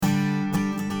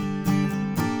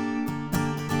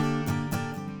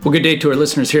Well, good day to our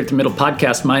listeners here at the Middle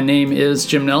Podcast. My name is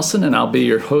Jim Nelson, and I'll be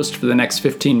your host for the next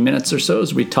 15 minutes or so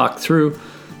as we talk through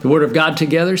the Word of God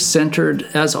together, centered,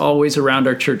 as always, around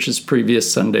our church's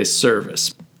previous Sunday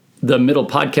service. The Middle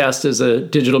Podcast is a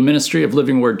digital ministry of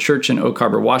Living Word Church in Oak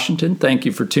Harbor, Washington. Thank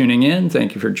you for tuning in.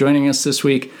 Thank you for joining us this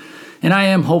week. And I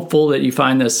am hopeful that you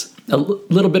find this a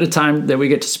little bit of time that we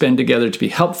get to spend together to be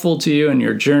helpful to you in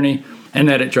your journey, and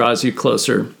that it draws you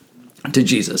closer to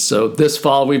Jesus. So this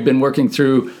fall, we've been working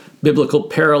through biblical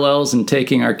parallels and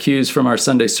taking our cues from our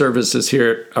Sunday services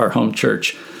here at our home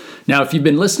church. Now, if you've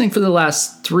been listening for the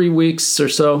last 3 weeks or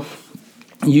so,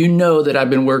 you know that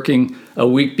I've been working a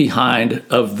week behind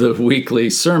of the weekly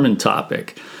sermon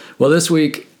topic. Well, this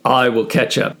week, I will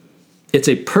catch up. It's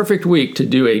a perfect week to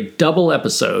do a double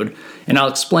episode, and I'll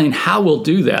explain how we'll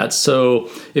do that. So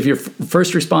if your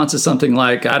first response is something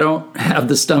like, I don't have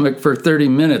the stomach for 30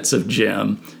 minutes of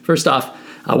Jim, first off,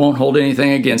 I won't hold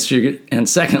anything against you. And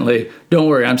secondly, don't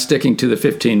worry, I'm sticking to the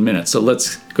 15 minutes. So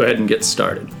let's go ahead and get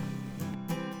started.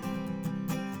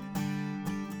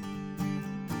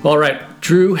 All right,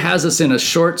 Drew has us in a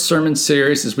short sermon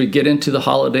series as we get into the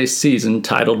holiday season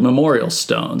titled Memorial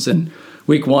Stones. And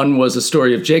week 1 was a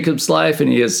story of Jacob's life,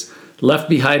 and he is left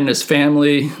behind his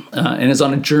family and is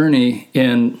on a journey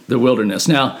in the wilderness.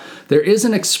 Now, there is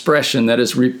an expression that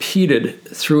is repeated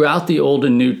throughout the Old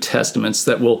and New Testaments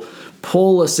that will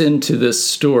pull us into this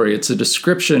story. It's a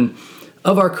description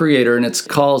of our Creator, and it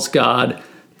calls God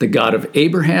the God of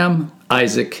Abraham,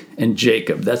 Isaac, and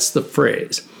Jacob. That's the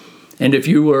phrase. And if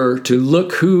you were to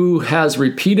look who has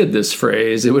repeated this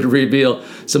phrase, it would reveal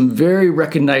some very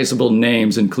recognizable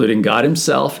names, including God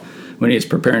himself, when he is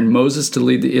preparing Moses to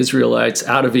lead the Israelites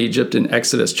out of Egypt in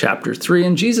Exodus chapter 3,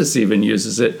 and Jesus even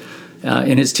uses it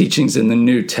in his teachings in the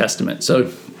New Testament.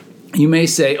 So you may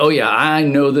say, oh yeah, I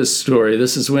know this story.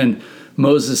 This is when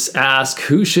Moses asked,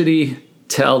 who should he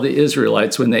tell the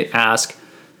Israelites when they ask,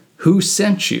 who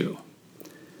sent you?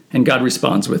 And God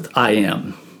responds with, I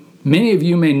am. Many of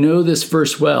you may know this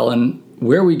verse well, and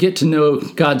where we get to know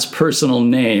God's personal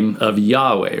name of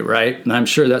Yahweh, right? And I'm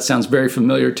sure that sounds very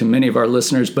familiar to many of our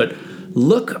listeners, but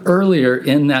look earlier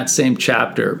in that same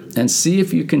chapter and see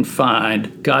if you can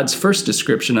find God's first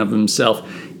description of himself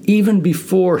even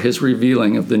before his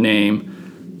revealing of the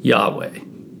name Yahweh.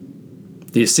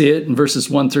 Do you see it in verses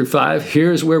 1 through 5?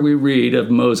 Here's where we read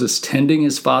of Moses tending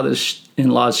his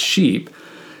father-in-law's sheep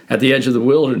at the edge of the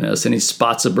wilderness, and he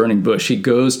spots a burning bush. He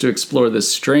goes to explore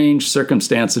this strange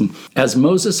circumstance, and as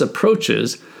Moses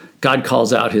approaches, God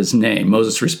calls out his name.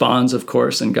 Moses responds, of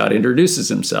course, and God introduces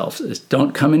himself.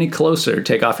 Don't come any closer.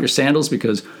 Take off your sandals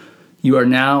because you are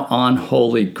now on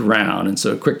holy ground. And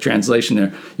so a quick translation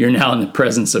there, you're now in the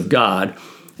presence of God.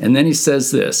 And then he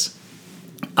says this,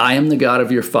 I am the God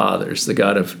of your fathers, the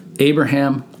God of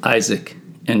Abraham, Isaac,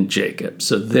 and Jacob.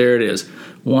 So there it is,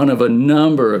 one of a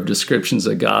number of descriptions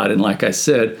of God. And like I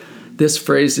said, this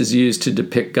phrase is used to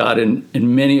depict God in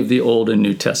many of the Old and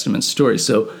New Testament stories.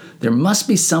 So there must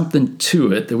be something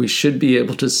to it that we should be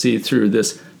able to see through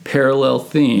this parallel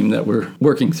theme that we're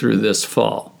working through this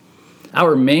fall.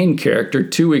 Our main character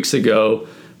 2 weeks ago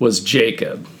was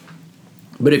Jacob.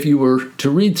 But if you were to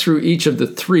read through each of the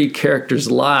 3 characters'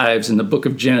 lives in the book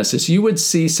of Genesis, you would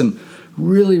see some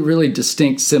really, really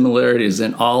distinct similarities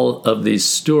in all of these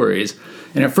stories.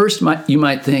 And at first you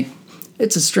might think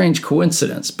it's a strange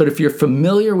coincidence, but if you're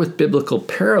familiar with biblical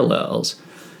parallels,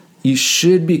 you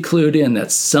should be clued in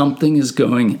that something is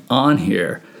going on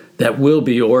here that will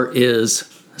be or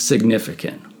is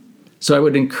significant. So I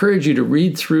would encourage you to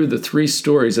read through the 3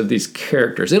 stories of these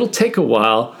characters. It'll take a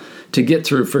while to get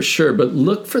through for sure, but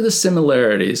look for the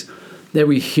similarities that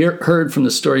we heard from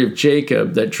the story of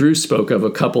Jacob that Drew spoke of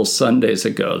a couple Sundays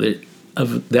ago,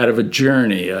 that of a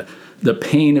journey, the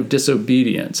pain of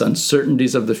disobedience,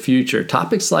 uncertainties of the future,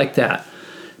 topics like that.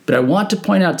 But I want to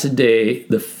point out today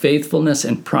the faithfulness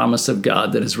and promise of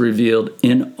God that is revealed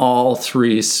in all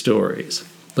 3 stories.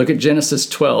 Look at Genesis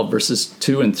 12, verses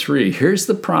 2 and 3. Here's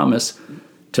the promise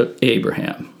to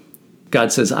Abraham.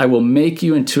 God says, I will make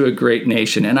you into a great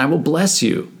nation, and I will bless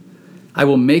you. I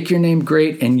will make your name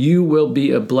great, and you will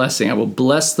be a blessing. I will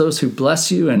bless those who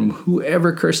bless you, and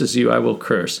whoever curses you, I will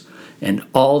curse. And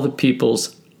all the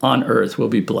peoples on earth will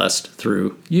be blessed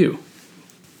through you.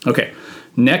 Okay,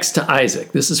 next to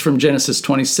Isaac. This is from Genesis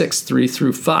 26, 3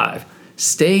 through 5.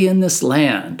 Stay in this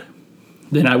land.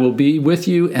 Then I will be with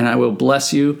you, and I will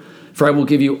bless you, for I will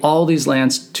give you all these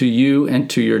lands to you and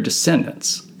to your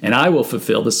descendants. And I will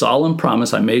fulfill the solemn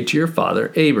promise I made to your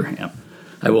father, Abraham.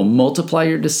 I will multiply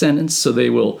your descendants so they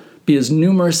will be as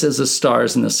numerous as the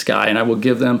stars in the sky, and I will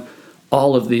give them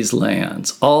all of these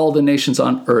lands. All the nations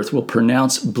on earth will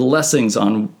pronounce blessings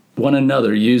on one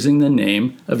another using the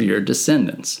name of your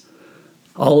descendants.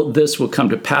 All of this will come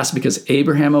to pass because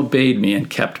Abraham obeyed me and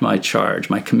kept my charge,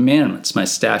 my commandments, my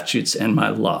statutes, and my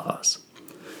laws.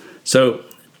 So,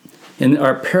 in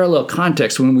our parallel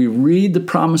context, when we read the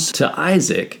promise to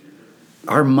Isaac,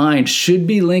 our mind should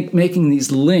be making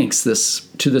these links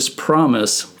to this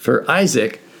promise for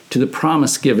Isaac to the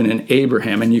promise given in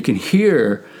Abraham. And you can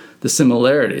hear the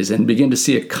similarities and begin to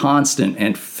see a constant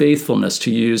and faithfulness,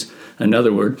 to use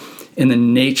another word, in the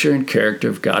nature and character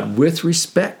of God with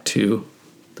respect to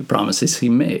the promises he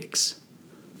makes.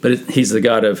 But he's the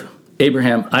God of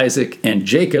Abraham, Isaac, and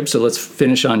Jacob. So let's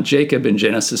finish on Jacob in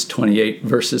Genesis 28,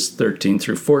 verses 13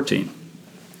 through 14.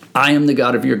 I am the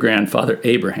God of your grandfather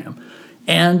Abraham,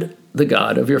 and the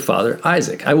God of your father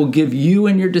Isaac. I will give you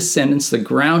and your descendants the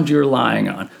ground you're lying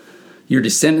on. Your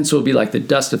descendants will be like the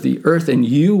dust of the earth, and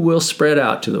you will spread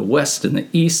out to the west and the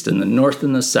east and the north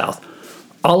and the south.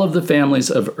 All of the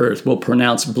families of earth will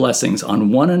pronounce blessings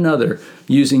on one another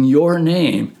using your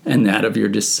name and that of your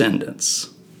descendants.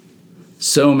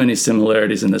 So many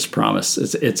similarities in this promise.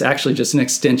 It's actually just an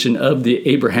extension of the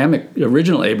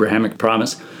original Abrahamic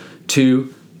promise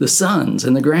to the sons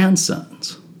and the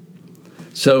grandsons.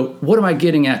 So what am I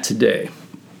getting at today?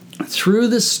 Through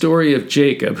the story of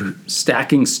Jacob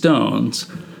stacking stones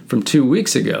from 2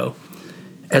 weeks ago,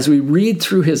 as we read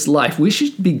through his life, we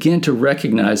should begin to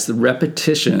recognize the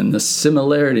repetition, the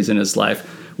similarities in his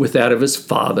life with that of his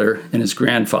father and his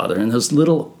grandfather. And those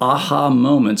little aha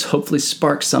moments hopefully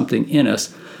spark something in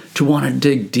us to want to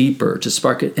dig deeper, to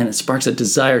spark it, and it sparks a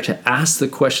desire to ask the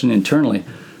question internally,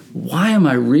 why am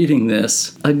I reading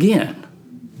this again?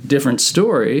 Different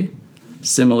story,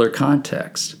 similar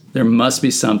context. There must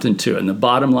be something to it. And the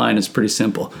bottom line is pretty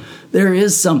simple. There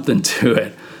is something to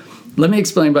it. Let me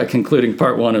explain by concluding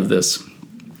part one of this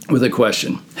with a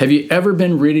question. Have you ever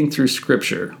been reading through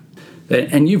Scripture,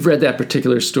 and you've read that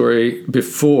particular story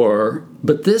before,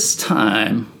 but this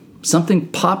time something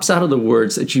pops out of the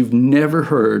words that you've never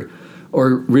heard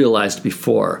or realized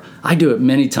before? I do it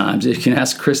many times. You can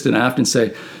ask Kristen. I often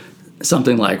say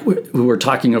something like, we're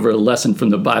talking over a lesson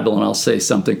from the Bible, and I'll say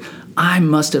something, I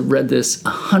must have read this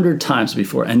 100 times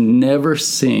before and never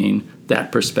seen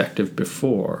that perspective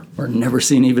before, or never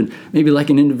seen even maybe like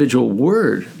an individual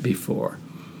word before.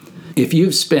 If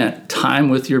you've spent time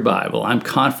with your Bible, I'm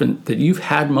confident that you've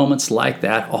had moments like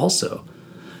that also.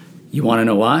 You want to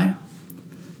know why?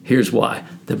 Here's why.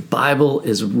 The Bible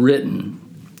is written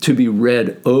to be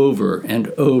read over and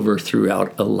over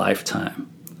throughout a lifetime.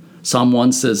 Psalm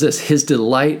 1 says this, his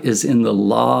delight is in the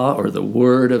law or the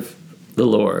word of the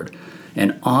Lord,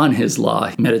 and on his law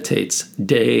he meditates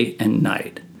day and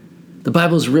night. The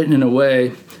Bible is written in a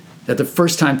way that the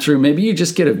first time through, maybe you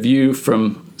just get a view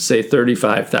from, say,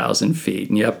 35,000 feet.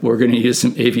 And yep, we're going to use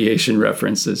some aviation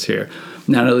references here.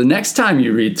 Now, the next time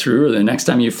you read through, or the next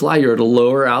time you fly, you're at a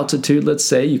lower altitude, let's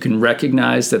say, you can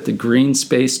recognize that the green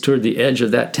space toward the edge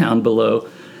of that town below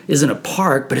isn't a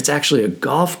park, but it's actually a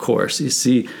golf course. You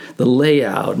see the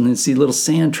layout, and you see little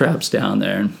sand traps down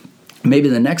there. And maybe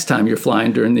the next time you're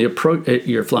flying and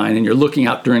you're looking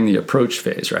out during the approach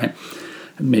phase, right?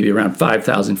 Maybe around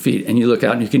 5,000 feet, and you look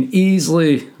out and you can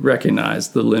easily recognize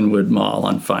the Linwood Mall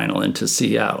on Final into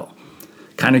Seattle.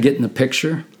 Kind of getting the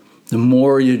picture? The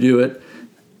more you do it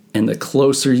and the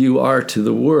closer you are to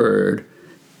the Word,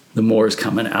 the more is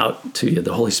coming out to you.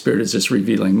 The Holy Spirit is just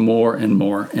revealing more and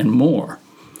more and more.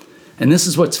 And this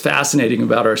is what's fascinating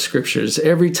about our Scriptures.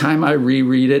 Every time I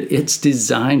reread it, it's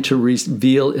designed to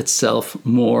reveal itself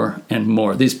more and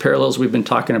more. These parallels we've been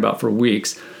talking about for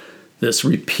weeks, this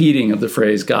repeating of the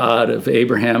phrase God of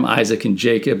Abraham, Isaac, and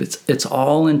Jacob, it's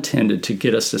all intended to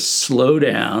get us to slow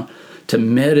down, to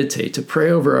meditate, to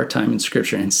pray over our time in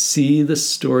Scripture and see the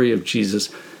story of Jesus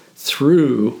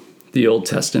through the Old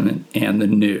Testament and the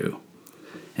New.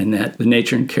 And that the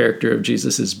nature and character of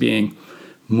Jesus is being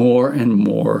more and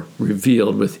more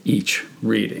revealed with each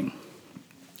reading.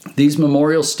 These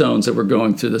memorial stones that we're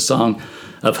going through, the song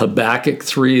of Habakkuk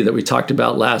 3 that we talked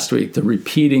about last week, the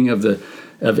repeating of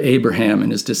Abraham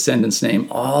and his descendants' name,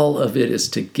 all of it is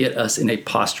to get us in a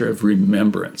posture of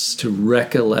remembrance, to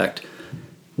recollect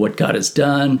what God has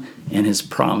done and his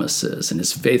promises and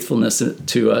his faithfulness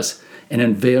to us, and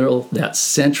unveil that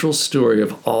central story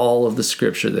of all of the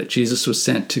Scripture, that Jesus was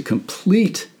sent to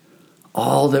complete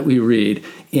all that we read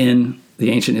in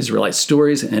the ancient Israelite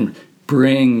stories and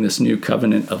bring this new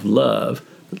covenant of love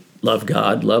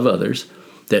God, love others,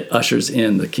 that ushers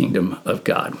in the kingdom of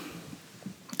God.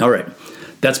 All right.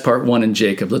 That's part one in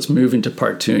Jacob. Let's move into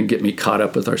part two and get me caught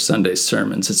up with our Sunday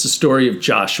sermons. It's the story of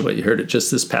Joshua. You heard it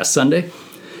just this past Sunday.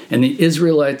 And the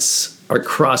Israelites are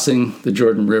crossing the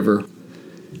Jordan River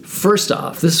First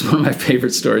off, this is one of my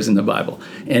favorite stories in the Bible.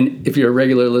 And if you're a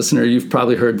regular listener, you've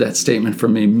probably heard that statement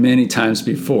from me many times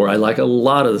before. I like a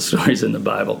lot of the stories in the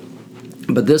Bible.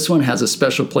 But this one has a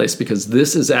special place because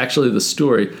this is actually the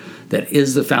story that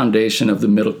is the foundation of the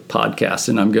Middle podcast.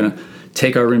 And I'm going to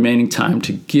take our remaining time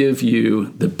to give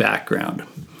you the background.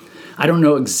 I don't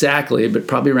know exactly, but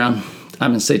probably around, I'm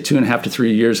going to say 2.5 to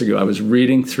 3 years ago, I was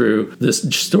reading through this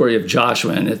story of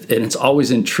Joshua, and it's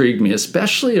always intrigued me,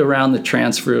 especially around the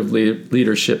transfer of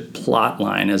leadership plot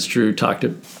line, as Drew talked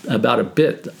about a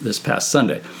bit this past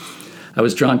Sunday. I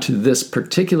was drawn to this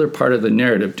particular part of the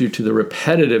narrative due to the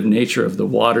repetitive nature of the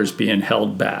waters being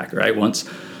held back, right? Once,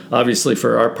 obviously,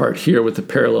 for our part here with the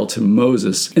parallel to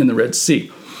Moses in the Red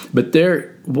Sea. But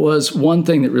there was one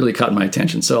thing that really caught my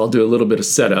attention, so I'll do a little bit of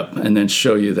setup and then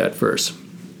show you that verse.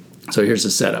 So here's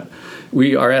the setup.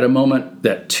 We are at a moment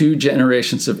that 2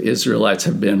 generations of Israelites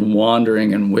have been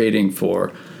wandering and waiting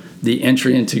for the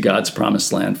entry into God's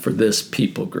promised land for this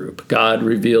people group. God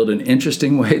revealed an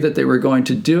interesting way that they were going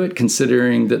to do it,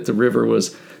 considering that the river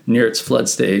was near its flood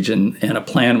stage and a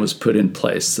plan was put in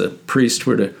place. The priests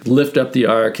were to lift up the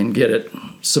ark and get it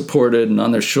supported and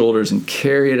on their shoulders and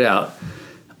carry it out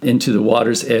into the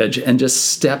water's edge and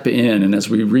just step in. And as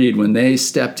we read, when they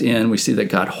stepped in, we see that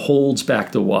God holds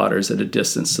back the waters at a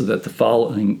distance so that the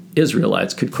following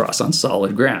Israelites could cross on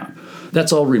solid ground.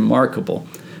 That's all remarkable.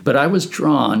 But I was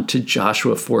drawn to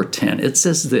Joshua 4:10. It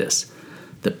says this,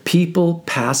 the people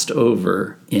passed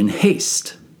over in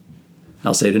haste.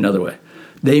 I'll say it another way.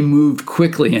 They moved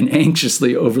quickly and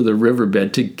anxiously over the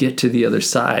riverbed to get to the other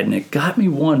side. And it got me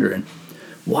wondering,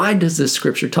 why does this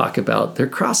scripture talk about their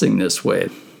crossing this way?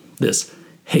 This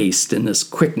haste and this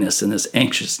quickness and this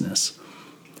anxiousness.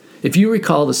 If you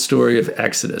recall the story of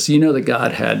Exodus, you know that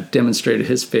God had demonstrated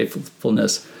his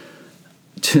faithfulness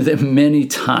to them many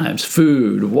times.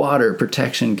 Food, water,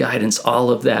 protection, guidance,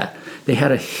 all of that. They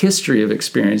had a history of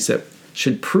experience that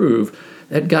should prove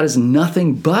that God is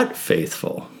nothing but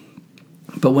faithful.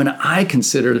 But when I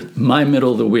consider my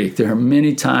middle of the week, there are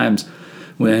many times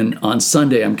when on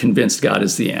Sunday I'm convinced God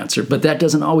is the answer, but that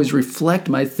doesn't always reflect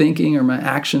my thinking or my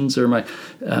actions or my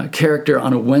character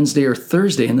on a Wednesday or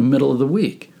Thursday in the middle of the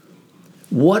week.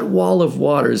 What wall of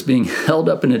water is being held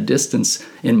up in a distance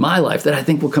in my life that I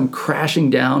think will come crashing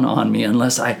down on me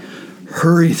unless I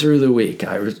hurry through the week?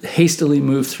 I hastily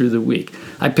move through the week.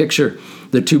 I picture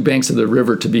the 2 banks of the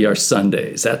river to be our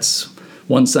Sundays. That's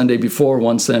one Sunday before,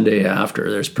 one Sunday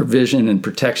after. There's provision and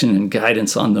protection and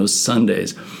guidance on those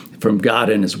Sundays from God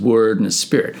and his word and his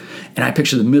spirit. And I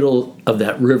picture the middle of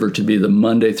that river to be the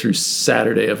Monday through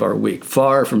Saturday of our week,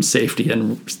 far from safety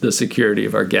and the security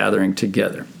of our gathering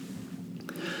together.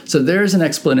 So there's an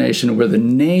explanation where the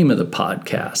name of the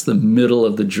podcast, the middle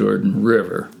of the Jordan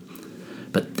River.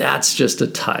 But that's just a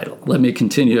title. Let me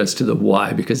continue as to the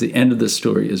why, because the end of the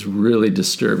story is really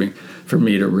disturbing for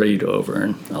me to read over,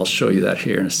 and I'll show you that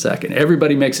here in a second.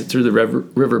 Everybody makes it through the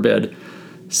riverbed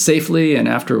safely, and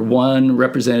after one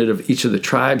representative of each of the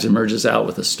tribes emerges out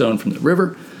with a stone from the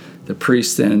river, the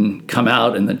priests then come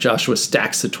out, and then Joshua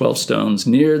stacks the 12 stones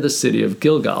near the city of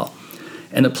Gilgal,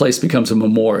 and the place becomes a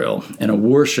memorial and a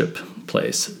worship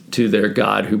place to their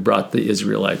God who brought the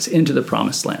Israelites into the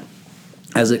promised land.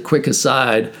 As a quick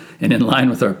aside, and in line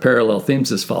with our parallel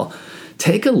themes this fall,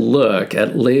 take a look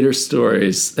at later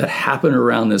stories that happen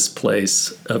around this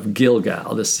place of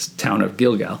Gilgal, this town of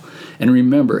Gilgal. And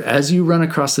remember, as you run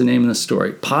across the name of the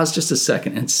story, pause just a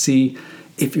second and see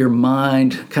if your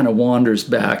mind kind of wanders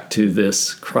back to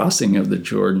this crossing of the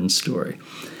Jordan story.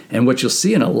 And what you'll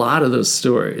see in a lot of those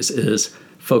stories is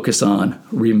focus on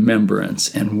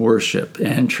remembrance and worship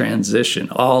and transition,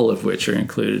 all of which are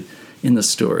included in the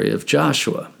story of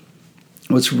Joshua.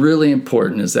 What's really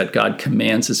important is that God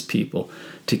commands his people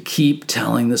to keep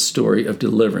telling the story of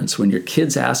deliverance. When your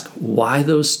kids ask why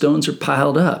those stones are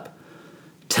piled up,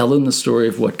 tell them the story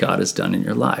of what God has done in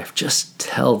your life. Just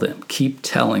tell them. Keep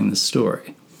telling the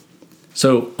story.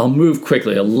 So I'll move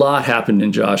quickly. A lot happened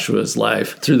in Joshua's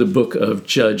life through the book of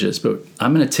Judges, but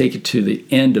I'm going to take you to the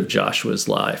end of Joshua's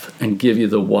life and give you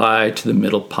the why to the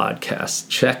middle podcast.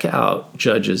 Check out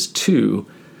Judges 2,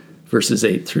 verses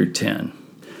 8 through 10.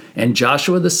 And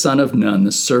Joshua the son of Nun,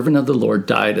 the servant of the Lord,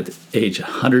 died at the age of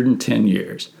 110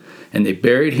 years, and they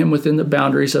buried him within the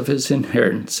boundaries of his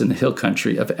inheritance in the hill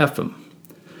country of Ephraim.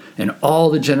 And all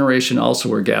the generation also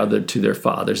were gathered to their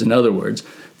fathers. In other words,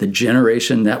 the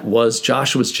generation that was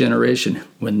Joshua's generation,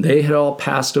 when they had all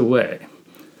passed away,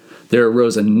 there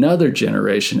arose another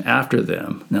generation after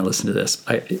them. Now listen to this.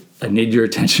 I need your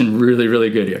attention really, really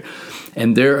good here.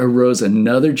 And there arose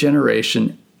another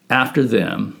generation after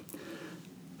them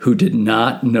who did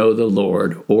not know the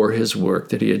Lord or his work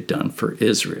that he had done for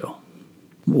Israel.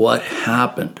 What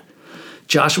happened?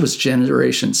 Joshua's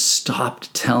generation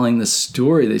stopped telling the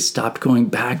story. They stopped going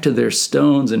back to their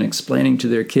stones and explaining to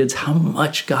their kids how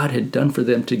much God had done for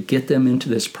them to get them into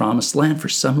this promised land. For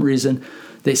some reason,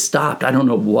 they stopped. I don't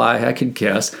know why. I could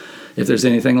guess. If there's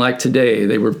anything like today,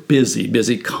 they were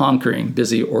busy conquering,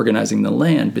 busy organizing the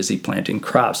land, busy planting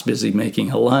crops, busy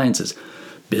making alliances,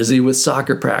 busy with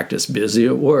soccer practice, busy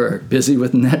at work, busy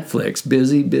with Netflix,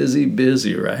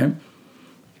 busy, right?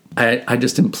 I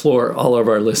just implore all of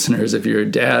our listeners, if you're a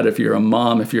dad, if you're a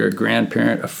mom, if you're a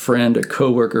grandparent, a friend, a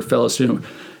coworker, fellow student,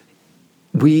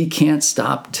 we can't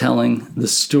stop telling the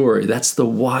story. That's the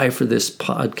why for this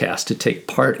podcast, to take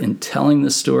part in telling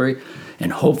the story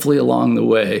and hopefully along the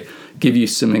way give you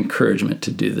some encouragement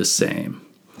to do the same.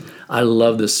 I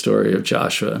love the story of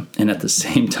Joshua, and at the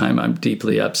same time, I'm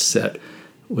deeply upset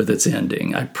with its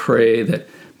ending. I pray that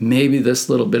maybe this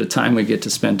little bit of time we get to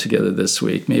spend together this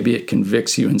week, maybe it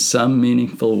convicts you in some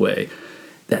meaningful way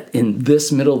that in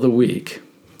this middle of the week,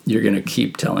 you're going to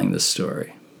keep telling the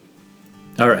story.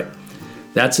 All right.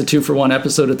 That's a 2-for-1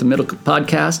 episode at the Middle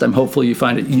Podcast. I'm hopeful you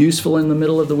find it useful in the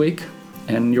middle of the week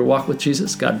and your walk with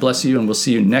Jesus. God bless you, and we'll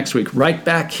see you next week right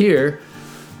back here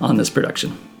on this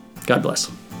production. God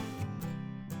bless.